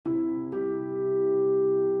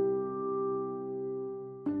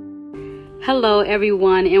Hello,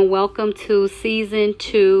 everyone, and welcome to season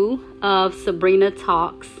 2 of Sabrina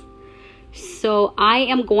Talks. So I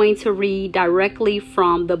am going to read directly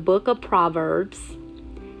from the Book of Proverbs,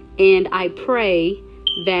 and I pray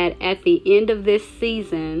that at the end of this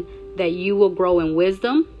season that you will grow in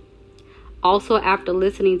wisdom. Also, after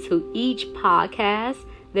listening to each podcast,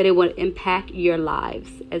 that it will impact your lives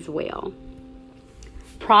as well.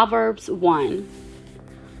 Proverbs 1.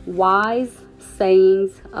 Wise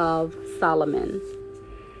Sayings of Solomon.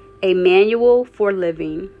 A manual for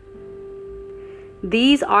living.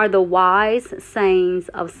 These are the wise sayings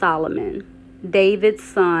of Solomon, David's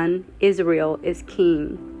son. Israel is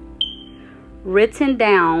king. Written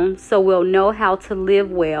down so we'll know how to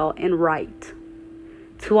live well and right,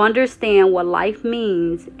 to understand what life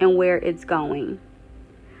means and where it's going.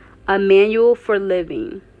 A manual for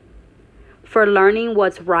living, for learning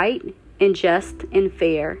what's right and just and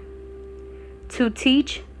fair, to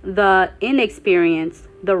teach the inexperienced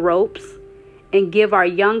the ropes and give our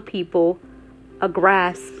young people a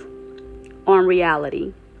grasp on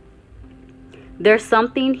reality. There's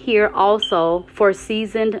something here also for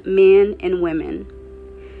seasoned men and women.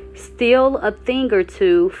 Still a thing or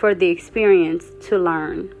two for the experienced to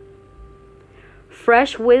learn.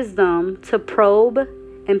 Fresh wisdom to probe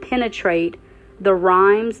and penetrate the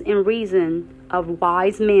rhymes and reason of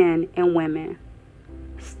wise men and women.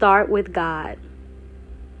 Start with God.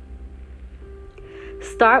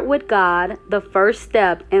 Start with God. The first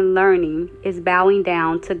step in learning is bowing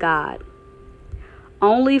down to God.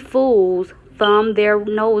 Only fools thumb their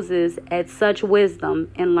noses at such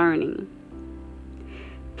wisdom and learning.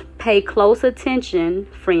 Pay close attention,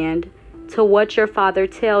 friend, to what your father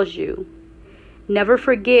tells you. Never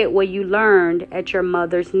forget what you learned at your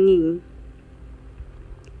mother's knee.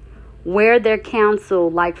 Wear their counsel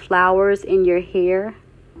like flowers in your hair,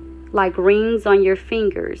 like rings on your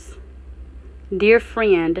fingers. Dear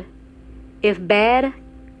friend, if bad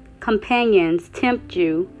companions tempt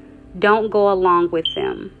you, don't go along with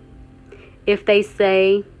them. If they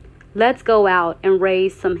say, let's go out and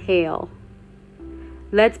raise some hell,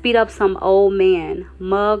 let's beat up some old man,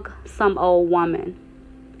 mug some old woman,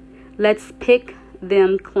 let's pick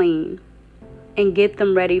them clean and get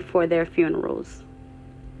them ready for their funerals.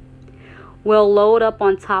 We'll load up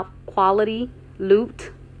on top quality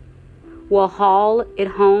loot. We'll haul it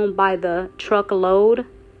home by the truckload.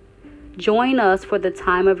 Join us for the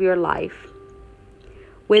time of your life.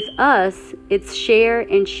 With us, it's share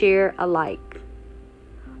and share alike.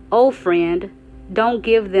 Oh, friend, don't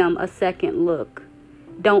give them a second look.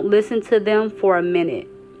 Don't listen to them for a minute.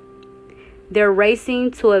 They're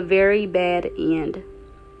racing to a very bad end,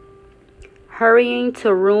 hurrying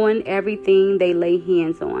to ruin everything they lay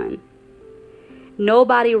hands on.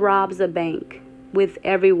 Nobody robs a bank with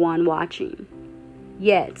everyone watching.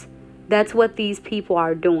 Yet, that's what these people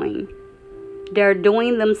are doing. They're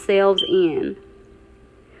doing themselves in.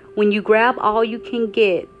 When you grab all you can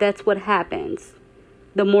get, that's what happens.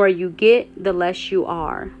 The more you get, the less you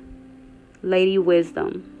are. Lady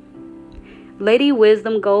Wisdom. Lady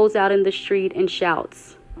Wisdom goes out in the street and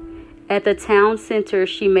shouts. At the town center,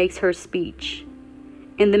 she makes her speech.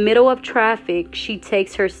 In the middle of traffic, she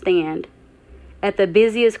takes her stand. At the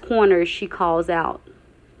busiest corners, she calls out.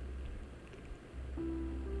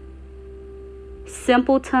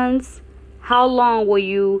 Simpletons, how long will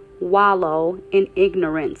you wallow in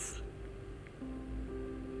ignorance?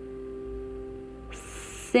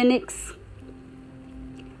 Cynics,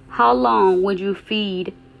 how long would you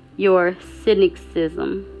feed your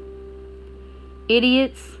cynicism?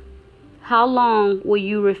 Idiots, how long will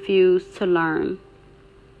you refuse to learn?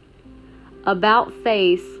 About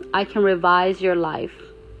face, I can revise your life.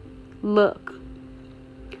 Look,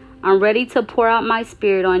 I'm ready to pour out my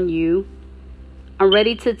spirit on you. I'm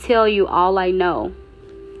ready to tell you all I know.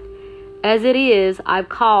 As it is, I've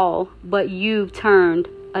called, but you've turned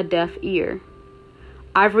a deaf ear.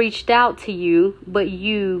 I've reached out to you, but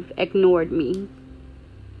you've ignored me.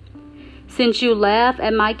 Since you laugh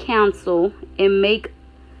at my counsel and make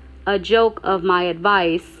a joke of my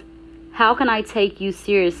advice, how can I take you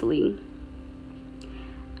seriously?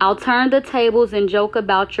 I'll turn the tables and joke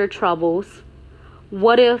about your troubles.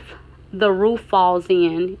 What if the roof falls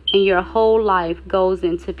in and your whole life goes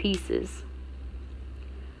into pieces?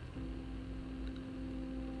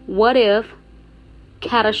 What if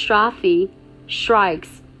catastrophe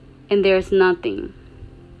strikes and there's nothing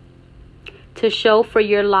to show for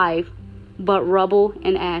your life but rubble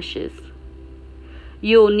and ashes?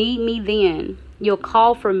 You'll need me then. You'll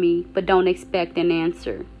call for me, but don't expect an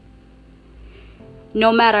answer.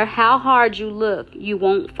 No matter how hard you look, you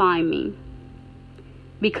won't find me,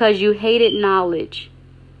 because you hated knowledge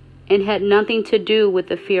and had nothing to do with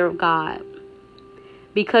the fear of God.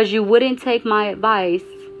 Because you wouldn't take my advice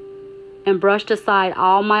and brushed aside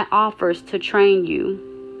all my offers to train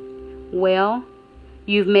you, well,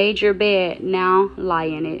 you've made your bed, now lie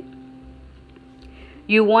in it.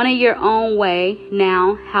 You wanted your own way,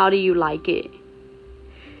 now how do you like it?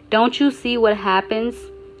 Don't you see what happens,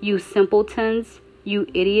 you simpletons, you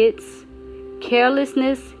idiots?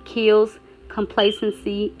 Carelessness kills,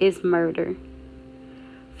 complacency is murder.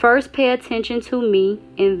 First pay attention to me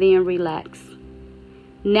and then relax.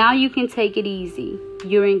 Now you can take it easy.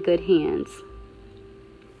 You're in good hands.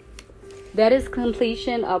 That is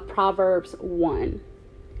completion of Proverbs 1.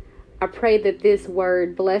 I pray that this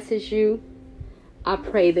word blesses you. I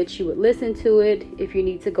pray that you would listen to it. If you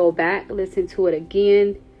need to go back, listen to it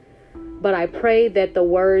again. But I pray that the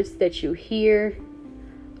words that you hear,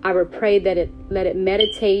 I would pray that let it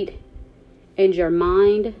meditate in your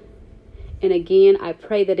mind. And again, I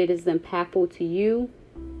pray that it is impactful to you.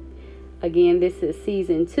 Again, this is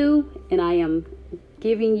season 2, and I am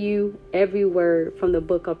giving you every word from the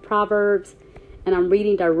book of Proverbs, and I'm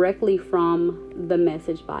reading directly from the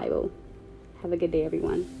Message Bible. Have a good day,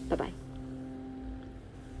 everyone. Bye-bye.